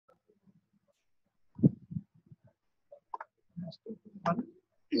One,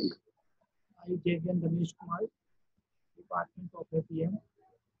 I, Javian Ramesh Kumar, Department of APM,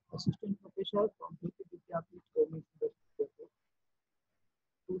 Assistant Professor from BP Vidyapit Government University.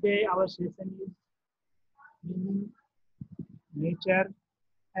 Today our session is meaning, nature,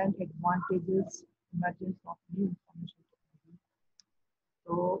 and advantages emergence of new information technology.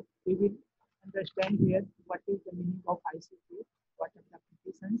 So we will understand here what is the meaning of ICT, what are the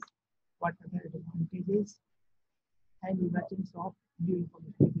applications, what are the advantages, and emergence of new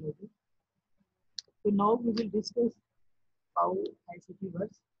information technology. So now we will discuss how ICT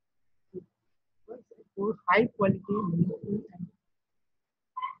works. It works for high quality, meaningful, and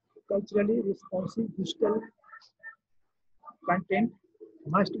culturally responsive digital content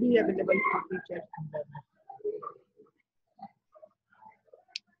must be available to teachers and learners.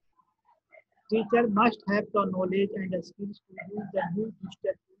 Teacher must have the knowledge and the skills to use the new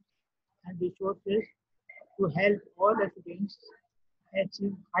digital tools and resources to help all the students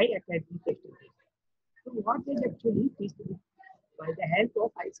achieve high academic standards. So what is actually this? By the help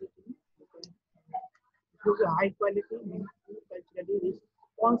of ICT, you can improve high quality, meaningful, culturally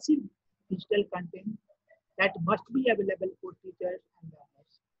responsive digital content that must be available for teachers and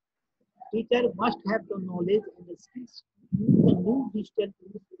learners. Teacher must have the knowledge and the skills to use the new digital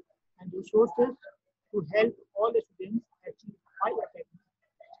tools and resources to help all the students achieve high academic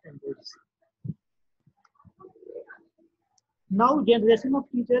standards. Now, generation of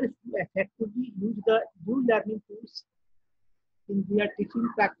teachers to effectively use the new learning tools in their teaching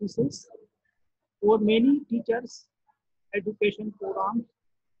practices. For many teachers, education programs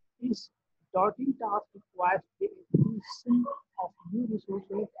is daunting task requires the acquisition of new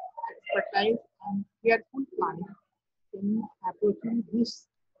resources, expertise, and careful planning. In approaching this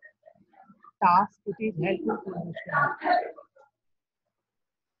task, it is helpful to understand.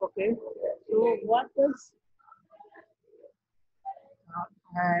 Okay, so what does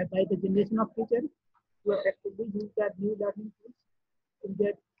by the generation of teachers to effectively use their new learning tools in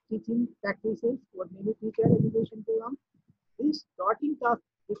their teaching practices for many teacher education programs? This daunting task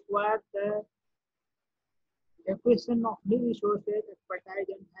requires the acquisition of new resources, expertise,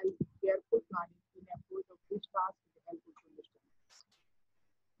 and help careful planning in approach of this task is helpful to understand.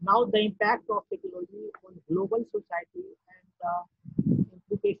 Now, the impact of technology on global society and the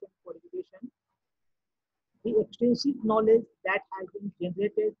implication for education. The extensive knowledge that has been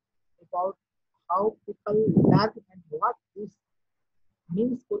generated about how people learn and what this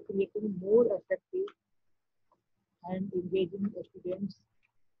means for creating more effective and engaging students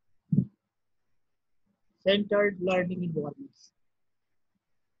centered learning environments.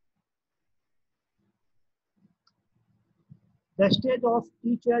 The state of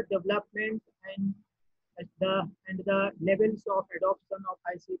teacher development and the levels of adoption of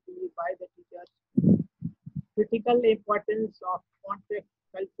ICT by the teachers, critical importance of context,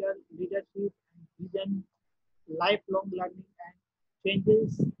 culture, leadership, and vision, lifelong learning, and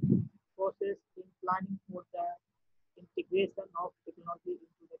changes process in planning for the integration of technology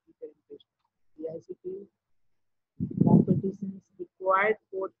into the teacher education. The ICT competitions required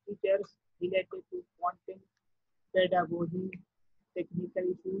for teachers related to content, pedagogy, technical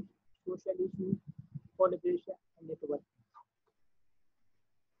issues, social issues, collaboration, and networking.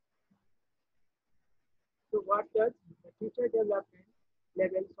 So what does the teacher development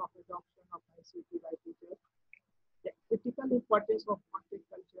levels of adoption of ICT by teachers? The critical importance of content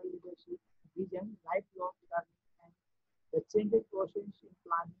cultural leadership, vision, lifelong learning, and the changing process in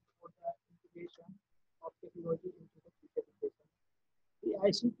planning for the integration of technology into the teacher education. The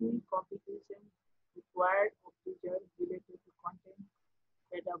ICT competition required of teachers related to content,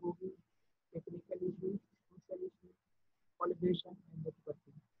 pedagogy, technical issues, social issues, collaboration, and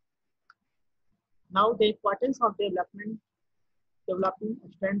networking. Now, the importance of developing a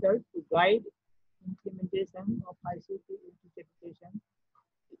standard to guide implementation of ICT in teacher education,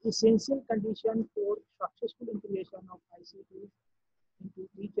 the essential condition for successful integration of ICT into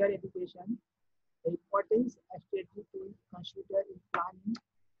teacher education, the importance a strategy to consider in planning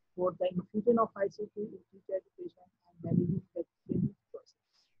for the infusion of ICT in teacher education and managing the training process.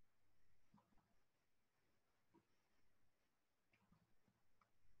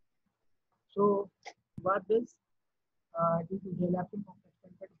 So, what does due to developing of the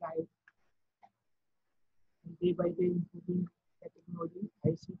standard guide and day by day improving the technology,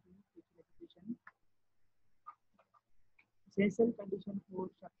 ICT, teacher education, essential condition for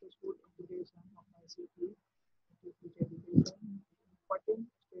successful integration of ICT into teacher education, important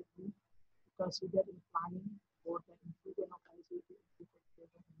strategy to consider in planning for the inclusion of ICT in teacher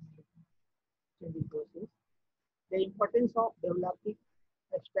education and management changing process, the importance of developing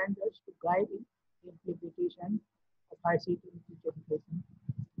standards to guide in implementation of ICT in education.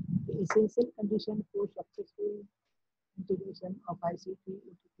 The essential condition for successful integration of ICT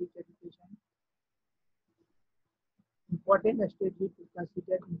into teacher education. Important strategy to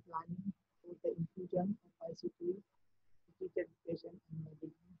consider in planning for the inclusion of ICT in teacher education and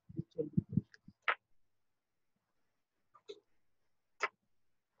managing teacher education.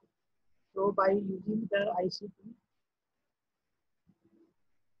 So by using the ICT,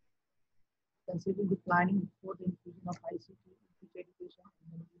 considering the planning for the inclusion of ICT in teacher education and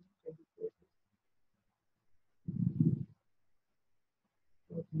managing teacher education.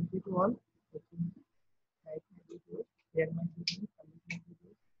 So thank you to all. I think like my videos, share my videos, submit my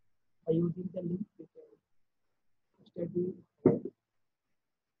videos by using the link